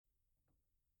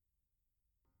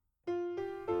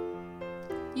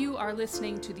are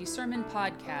listening to the sermon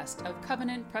podcast of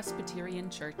Covenant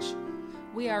Presbyterian Church.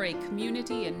 We are a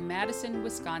community in Madison,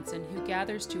 Wisconsin who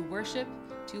gathers to worship,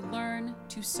 to learn,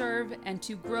 to serve, and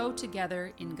to grow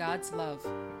together in God's love.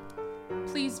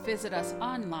 Please visit us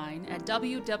online at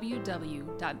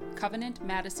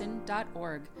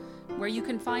www.covenantmadison.org, where you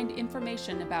can find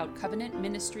information about Covenant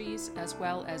Ministries as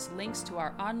well as links to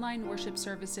our online worship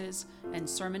services and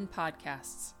sermon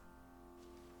podcasts.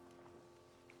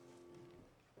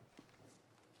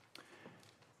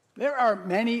 There are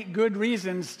many good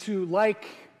reasons to like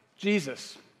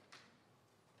Jesus.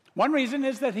 One reason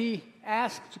is that he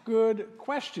asked good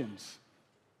questions.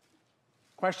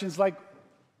 Questions like,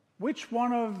 which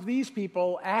one of these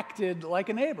people acted like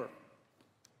a neighbor?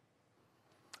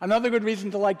 Another good reason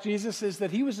to like Jesus is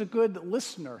that he was a good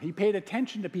listener. He paid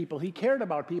attention to people. He cared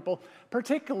about people,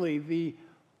 particularly the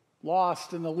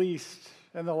lost and the least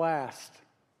and the last.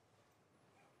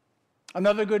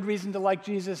 Another good reason to like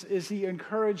Jesus is he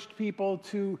encouraged people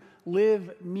to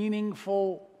live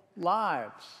meaningful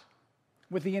lives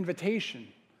with the invitation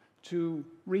to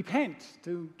repent,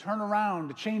 to turn around,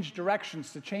 to change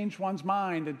directions, to change one's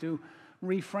mind, and to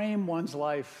reframe one's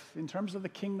life in terms of the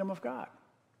kingdom of God.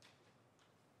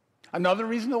 Another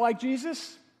reason to like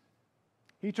Jesus,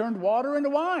 he turned water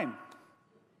into wine.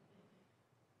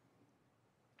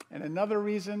 And another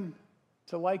reason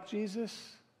to like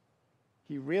Jesus,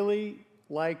 he really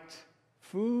liked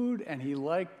food and he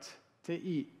liked to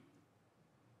eat.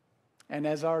 And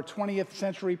as our 20th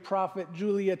century prophet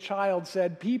Julia Child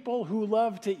said, people who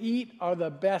love to eat are the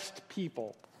best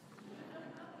people.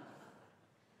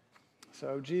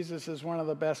 So Jesus is one of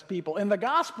the best people. In the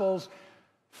Gospels,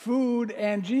 food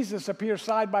and Jesus appear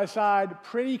side by side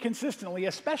pretty consistently,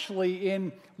 especially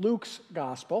in Luke's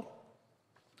Gospel.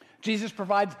 Jesus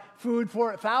provides food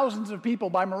for thousands of people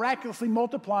by miraculously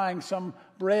multiplying some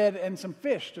bread and some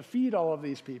fish to feed all of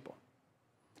these people.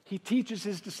 He teaches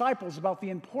his disciples about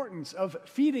the importance of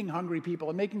feeding hungry people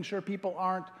and making sure people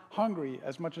aren't hungry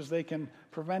as much as they can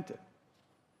prevent it.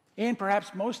 And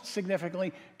perhaps most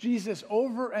significantly, Jesus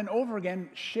over and over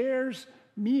again shares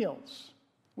meals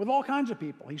with all kinds of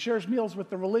people. He shares meals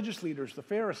with the religious leaders, the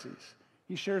Pharisees.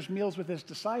 He shares meals with his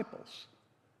disciples.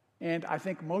 And I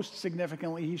think most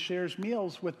significantly, he shares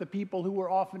meals with the people who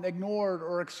were often ignored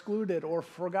or excluded or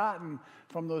forgotten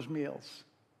from those meals.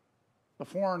 The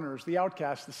foreigners, the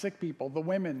outcasts, the sick people, the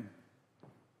women,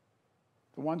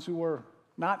 the ones who were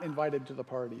not invited to the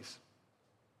parties,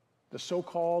 the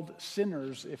so-called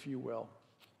sinners, if you will.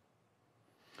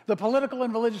 The political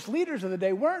and religious leaders of the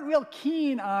day weren't real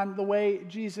keen on the way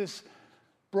Jesus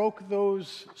broke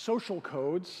those social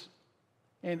codes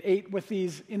and ate with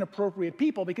these inappropriate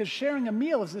people, because sharing a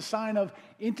meal is a sign of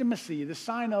intimacy, the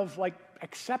sign of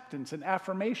acceptance and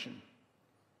affirmation.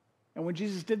 And when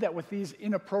Jesus did that with these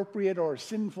inappropriate or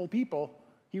sinful people,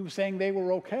 he was saying they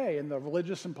were okay, and the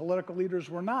religious and political leaders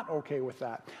were not okay with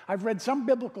that. I've read some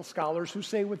biblical scholars who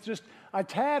say with just a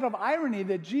tad of irony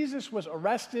that Jesus was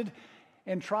arrested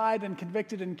and tried and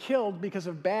convicted and killed because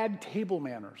of bad table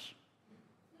manners.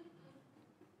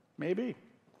 Maybe.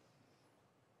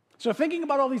 So thinking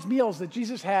about all these meals that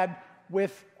Jesus had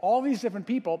with all these different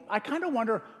people, I kind of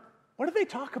wonder, what do they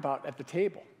talk about at the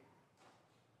table?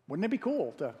 Wouldn't it be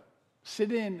cool to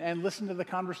sit in and listen to the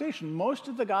conversation? Most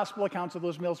of the gospel accounts of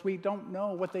those meals, we don't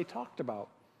know what they talked about.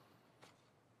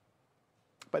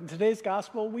 But in today's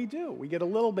gospel, we do. We get a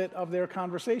little bit of their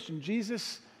conversation.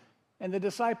 Jesus and the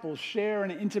disciples share an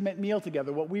intimate meal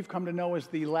together, what we've come to know as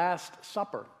the Last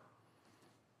Supper.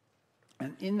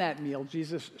 And in that meal,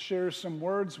 Jesus shares some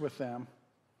words with them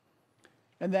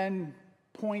and then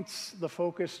points the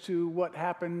focus to what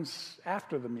happens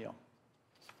after the meal.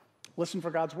 Listen for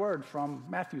God's word from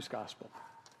Matthew's Gospel.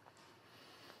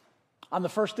 On the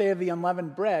first day of the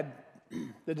unleavened bread,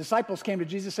 the disciples came to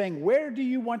Jesus saying, "Where do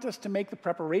you want us to make the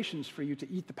preparations for you to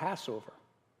eat the Passover?"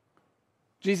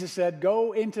 Jesus said,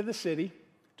 "Go into the city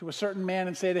to a certain man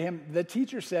and say to him, 'The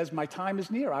teacher says, my time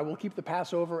is near. I will keep the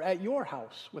Passover at your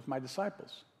house with my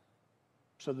disciples.'"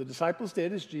 So the disciples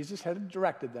did as Jesus had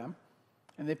directed them,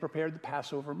 and they prepared the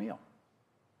Passover meal.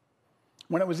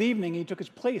 When it was evening, he took his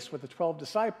place with the 12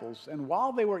 disciples, and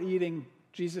while they were eating,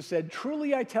 Jesus said,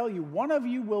 "Truly I tell you, one of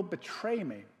you will betray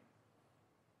me."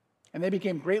 And they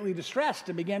became greatly distressed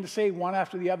and began to say one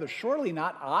after the other, "Surely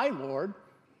not I, Lord."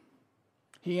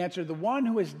 He answered, "The one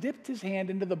who has dipped his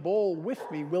hand into the bowl with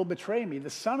me will betray me.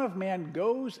 The Son of Man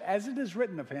goes as it is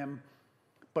written of him,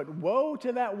 but woe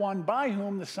to that one by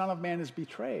whom the Son of Man is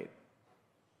betrayed.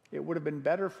 It would have been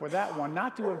better for that one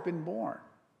not to have been born."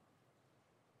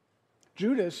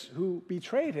 Judas, who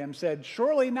betrayed him, said,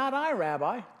 "Surely not I,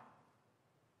 Rabbi."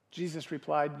 Jesus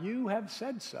replied, "You have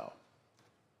said so."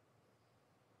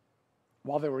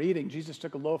 While they were eating, Jesus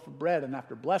took a loaf of bread, and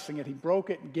after blessing it, he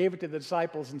broke it and gave it to the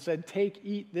disciples and said, "Take,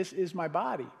 eat, this is my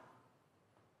body."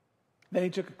 Then he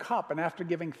took a cup, and after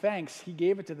giving thanks, he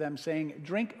gave it to them, saying,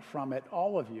 "Drink from it,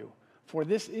 all of you, for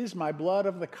this is my blood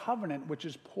of the covenant, which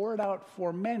is poured out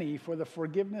for many for the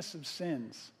forgiveness of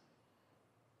sins.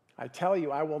 I tell you,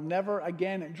 I will never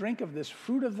again drink of this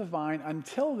fruit of the vine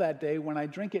until that day when I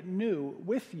drink it new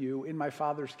with you in my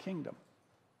Father's kingdom."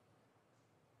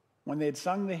 When they had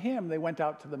sung the hymn, they went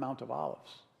out to the Mount of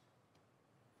Olives.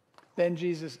 Then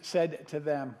Jesus said to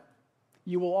them,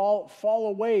 "You will all fall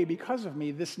away because of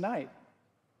me this night.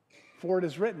 For it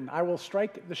is written, I will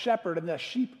strike the shepherd, and the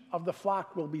sheep of the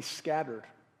flock will be scattered.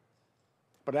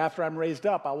 But after I'm raised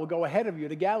up, I will go ahead of you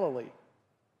to Galilee."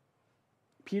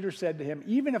 Peter said to him,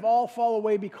 "Even if all fall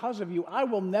away because of you, I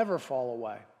will never fall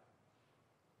away."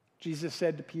 Jesus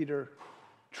said to Peter,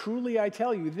 "Truly I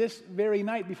tell you, this very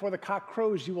night before the cock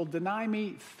crows, you will deny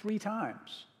me 3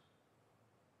 times.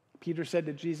 Peter said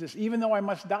to Jesus, "Even though I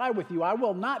must die with you, I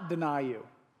will not deny you."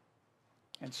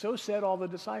 And so said all the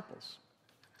disciples.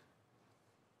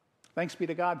 Thanks be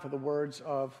to God for the words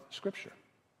of Scripture.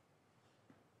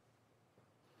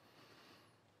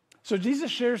 So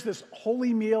Jesus shares this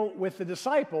holy meal with the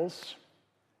disciples,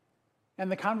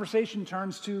 and the conversation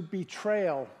turns to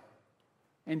betrayal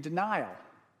and denial.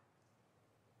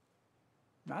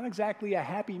 Not exactly a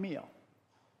happy meal.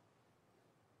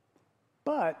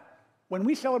 But when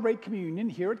we celebrate communion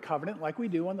here at Covenant, like we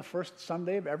do on the first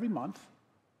Sunday of every month,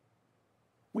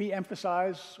 we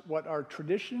emphasize what our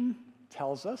tradition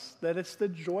tells us, that it's the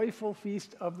joyful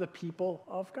feast of the people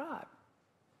of God.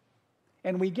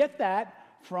 And we get that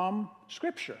from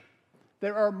Scripture.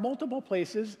 There are multiple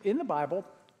places in the Bible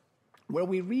where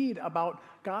we read about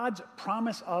God's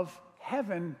promise of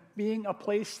heaven being a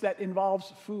place that involves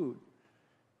food.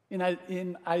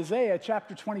 In Isaiah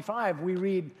chapter 25, we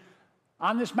read,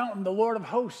 "On this mountain the Lord of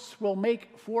hosts will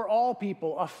make for all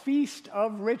people a feast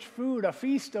of rich food, a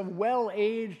feast of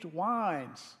well-aged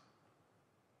wines.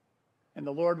 And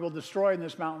the Lord will destroy in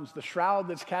this mountains the shroud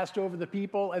that's cast over the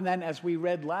people." And then, as we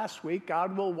read last week,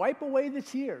 God will wipe away the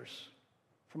tears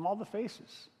from all the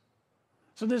faces.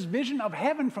 So this vision of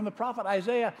heaven from the prophet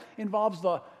Isaiah involves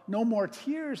the no more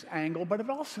tears angle, but it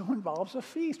also involves a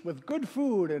feast with good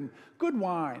food and good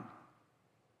wine.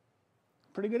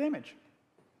 Pretty good image.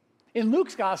 In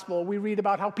Luke's gospel, we read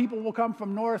about how people will come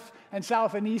from north and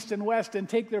south and east and west and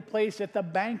take their place at the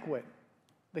banquet,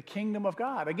 the kingdom of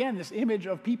God. Again, this image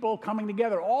of people coming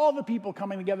together, all the people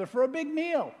coming together for a big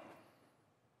meal.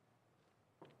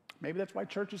 Maybe that's why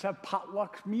churches have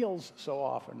potluck meals so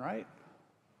often, right?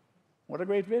 What a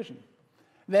great vision.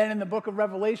 Then in the book of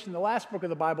Revelation, the last book of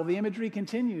the Bible, the imagery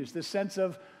continues, this sense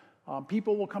of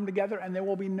people will come together and there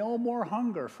will be no more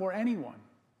hunger for anyone.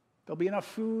 There'll be enough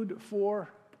food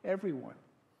for everyone.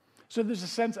 So there's a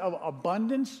sense of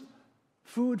abundance,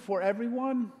 food for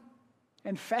everyone,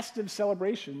 and festive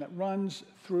celebration that runs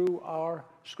through our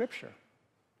Scripture.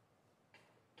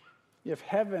 If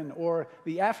heaven or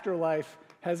the afterlife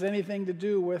has anything to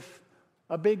do with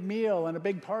a big meal and a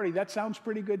big party, that sounds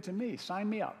pretty good to me. Sign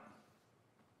me up.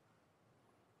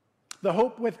 The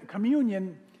hope with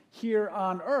communion here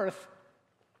on earth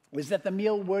is that the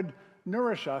meal would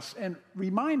nourish us and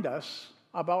remind us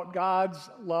about God's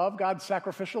love, God's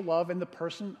sacrificial love in the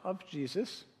person of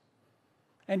Jesus,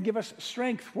 and give us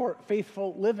strength for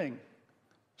faithful living.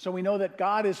 So we know that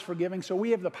God is forgiving, so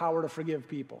we have the power to forgive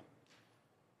people.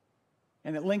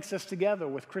 And it links us together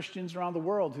with Christians around the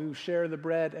world who share the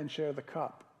bread and share the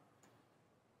cup.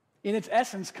 In its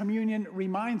essence, communion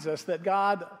reminds us that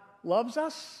God loves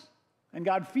us, and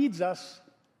God feeds us,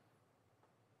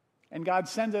 and God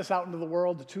sends us out into the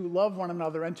world to love one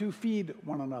another and to feed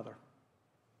one another.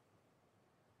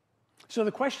 So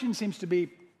the question seems to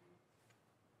be,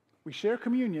 we share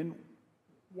communion,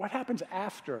 what happens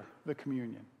after the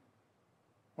communion?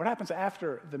 What happens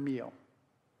after the meal?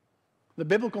 The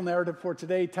biblical narrative for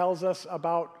today tells us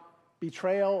about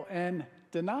betrayal and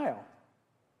denial.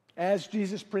 As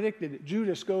Jesus predicted,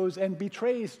 Judas goes and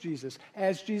betrays Jesus.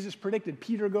 As Jesus predicted,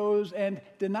 Peter goes and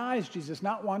denies Jesus,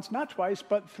 not once, not twice,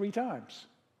 but 3 times.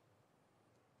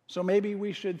 So maybe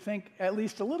we should think at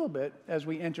least a little bit as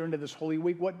we enter into this Holy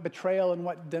Week what betrayal and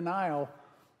what denial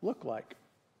look like.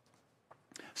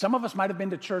 Some of us might have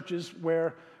been to churches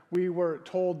where we were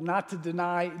told not to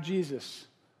deny Jesus,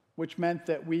 which meant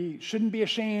that we shouldn't be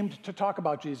ashamed to talk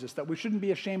about Jesus, that we shouldn't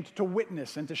be ashamed to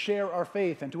witness and to share our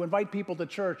faith and to invite people to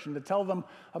church and to tell them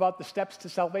about the steps to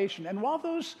salvation. And while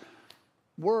those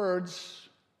words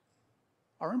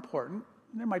are important,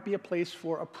 there might be a place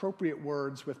for appropriate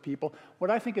words with people. What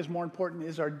I think is more important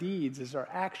is our deeds, is our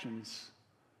actions,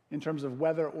 in terms of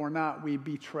whether or not we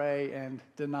betray and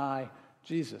deny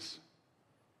Jesus.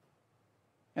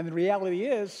 And the reality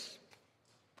is,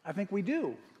 I think we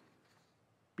do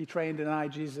betray and deny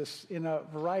Jesus in a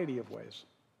variety of ways.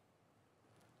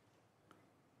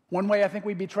 One way I think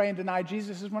we betray and deny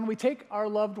Jesus is when we take our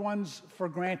loved ones for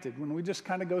granted, when we just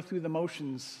kind of go through the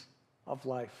motions of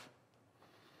life.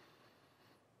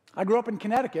 I grew up in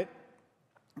Connecticut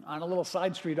on a little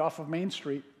side street off of Main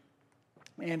Street,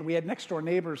 and we had next-door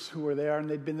neighbors who were there, and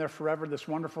they'd been there forever, this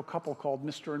wonderful couple called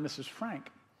Mr. and Mrs. Frank.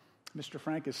 Mr.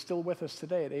 Frank is still with us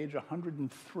today at age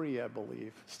 103, I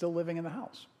believe, still living in the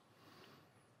house.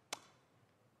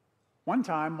 One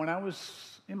time, when I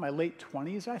was in my late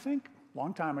 20s, I think,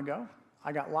 long time ago,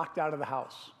 I got locked out of the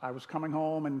house. I was coming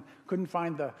home and couldn't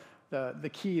find the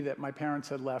key that my parents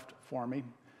had left for me.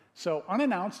 So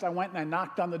unannounced, I went and I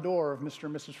knocked on the door of Mr.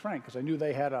 and Mrs. Frank because I knew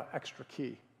they had an extra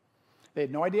key. They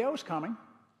had no idea I was coming,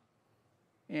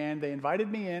 and they invited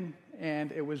me in,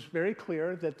 and it was very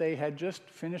clear that they had just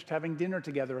finished having dinner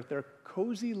together at their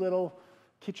cozy little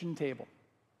kitchen table.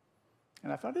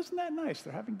 And I thought, isn't that nice?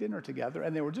 They're having dinner together,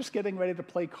 and they were just getting ready to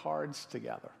play cards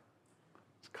together.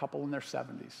 It's a couple in their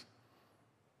 70s.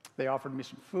 They offered me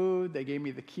some food, they gave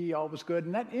me the key, all was good,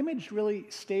 and that image really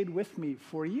stayed with me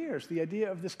for years, the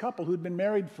idea of this couple who'd been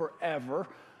married forever,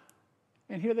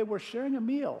 and here they were sharing a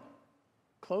meal,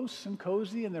 close and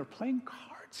cozy, and they're playing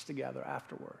cards together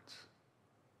afterwards.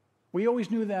 We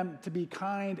always knew them to be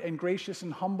kind and gracious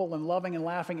and humble and loving and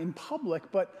laughing in public,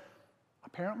 but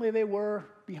apparently they were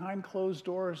behind closed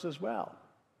doors as well.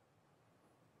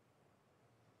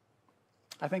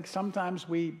 I think sometimes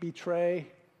we betray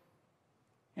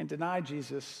and deny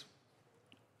Jesus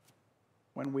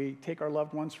when we take our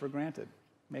loved ones for granted.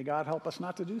 May God help us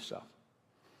not to do so.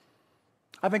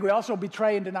 I think we also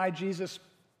betray and deny Jesus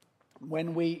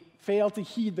when we fail to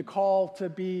heed the call to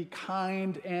be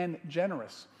kind and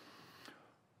generous.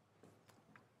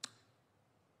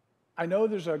 I know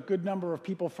there's a good number of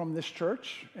people from this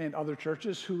church and other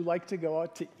churches who like to go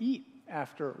out to eat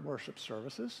after worship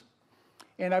services.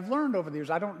 And I've learned over the years,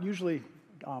 I don't usually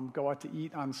go out to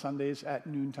eat on Sundays at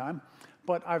noontime,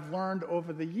 but I've learned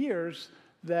over the years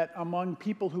that among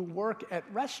people who work at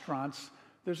restaurants,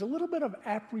 there's a little bit of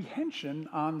apprehension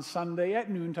on Sunday at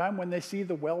noontime when they see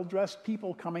the well-dressed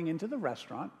people coming into the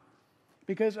restaurant,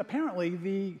 because apparently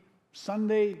the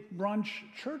Sunday brunch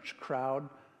church crowd,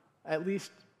 at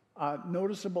least a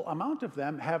noticeable amount of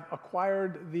them, have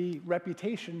acquired the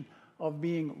reputation of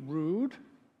being rude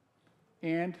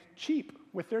and cheap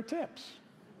with their tips.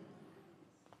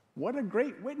 What a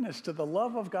great witness to the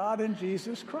love of God in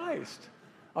Jesus Christ.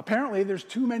 Apparently, there's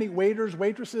too many waiters,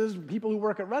 waitresses, people who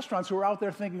work at restaurants who are out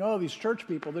there thinking, oh, these church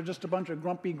people, they're just a bunch of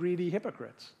grumpy, greedy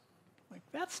hypocrites. Like,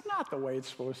 that's not the way it's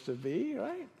supposed to be,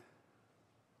 right?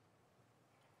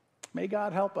 May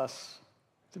God help us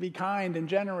to be kind and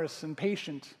generous and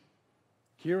patient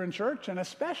here in church and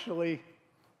especially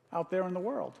out there in the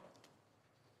world.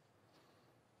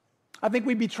 I think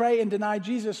we betray and deny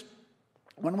Jesus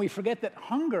when we forget that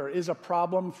hunger is a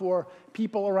problem for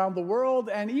people around the world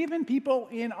and even people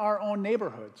in our own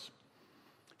neighborhoods.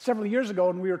 Several years ago,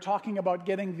 when we were talking about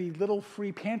getting the little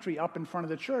free pantry up in front of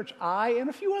the church, I and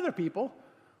a few other people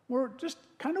were just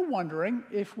kind of wondering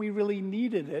if we really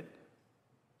needed it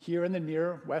here in the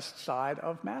near west side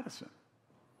of Madison.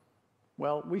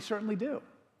 Well, we certainly do.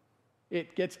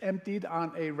 It gets emptied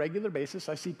on a regular basis.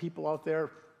 I see people out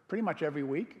there pretty much every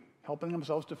week helping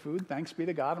themselves to food. Thanks be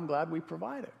to God, I'm glad we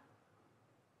provide it.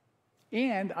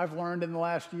 And I've learned in the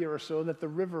last year or so that the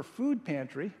River Food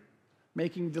Pantry,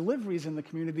 making deliveries in the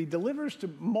community, delivers to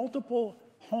multiple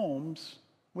homes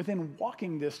within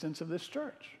walking distance of this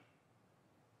church.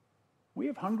 We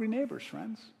have hungry neighbors,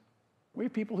 friends. We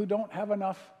have people who don't have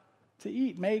enough to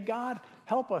eat. May God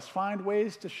help us find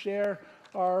ways to share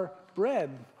our bread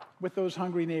with those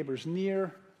hungry neighbors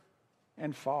near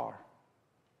and far.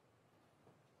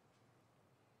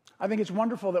 I think it's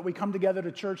wonderful that we come together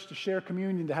to church to share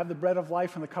communion, to have the bread of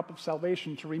life and the cup of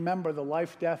salvation, to remember the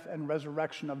life, death, and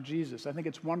resurrection of Jesus. I think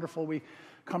it's wonderful we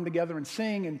come together and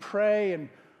sing and pray and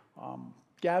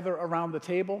gather around the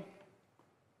table.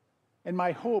 And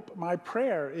my hope, my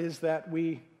prayer is that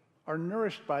we are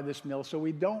nourished by this meal so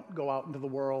we don't go out into the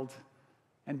world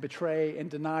and betray and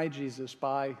deny Jesus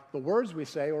by the words we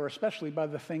say, or especially by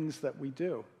the things that we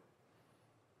do.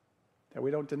 That we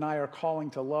don't deny our calling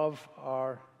to love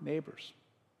our neighbors.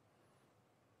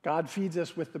 God feeds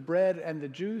us with the bread and the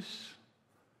juice,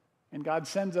 and God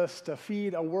sends us to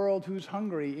feed a world who's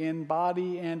hungry in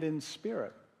body and in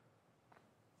spirit.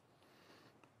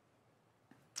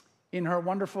 In her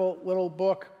wonderful little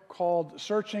book called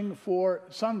Searching for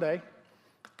Sunday,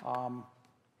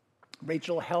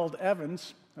 Rachel Held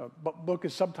Evans, the book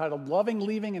is subtitled Loving,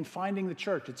 Leaving, and Finding the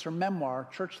Church. It's her memoir,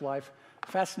 Church Life,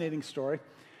 fascinating story.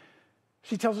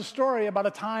 She tells a story about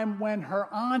a time when her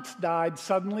aunt died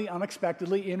suddenly,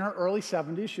 unexpectedly, in her early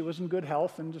 70s. She was in good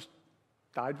health and just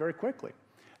died very quickly.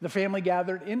 The family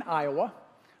gathered in Iowa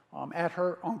at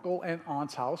her uncle and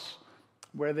aunt's house,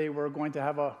 where they were going to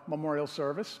have a memorial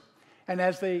service. And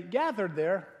as they gathered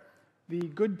there, the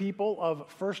good people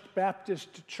of First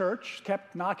Baptist Church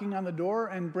kept knocking on the door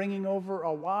and bringing over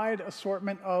a wide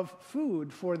assortment of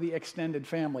food for the extended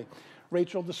family.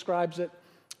 Rachel describes it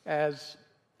as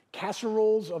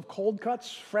casseroles of cold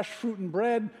cuts, fresh fruit and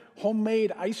bread,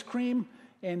 homemade ice cream,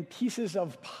 and pieces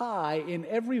of pie in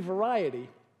every variety.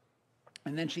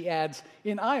 And then she adds,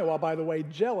 in Iowa, by the way,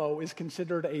 Jell-O is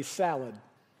considered a salad.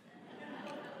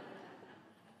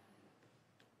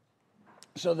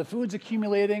 So the food's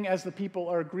accumulating as the people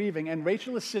are grieving, and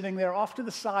Rachel is sitting there off to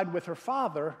the side with her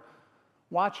father,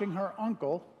 watching her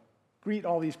uncle greet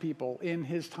all these people in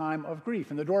his time of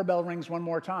grief. And the doorbell rings one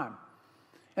more time.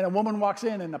 And a woman walks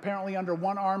in, and apparently under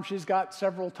one arm she's got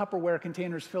several Tupperware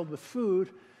containers filled with food,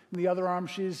 and the other arm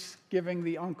she's giving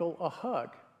the uncle a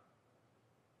hug.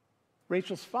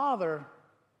 Rachel's father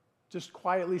just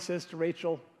quietly says to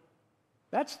Rachel,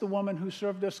 "That's the woman who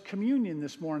served us communion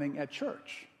this morning at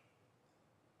church."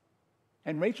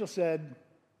 And Rachel said,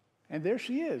 "And there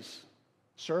she is,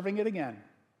 serving it again."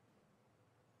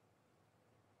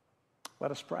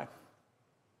 Let us pray.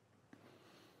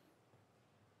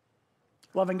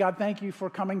 Loving God, thank you for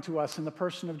coming to us in the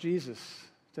person of Jesus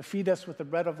to feed us with the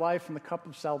bread of life and the cup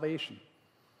of salvation.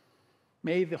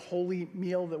 May the holy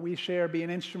meal that we share be an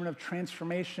instrument of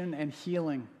transformation and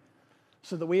healing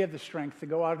so that we have the strength to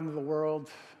go out into the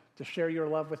world to share your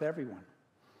love with everyone.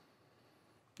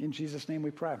 In Jesus' name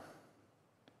we pray.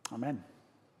 Amen.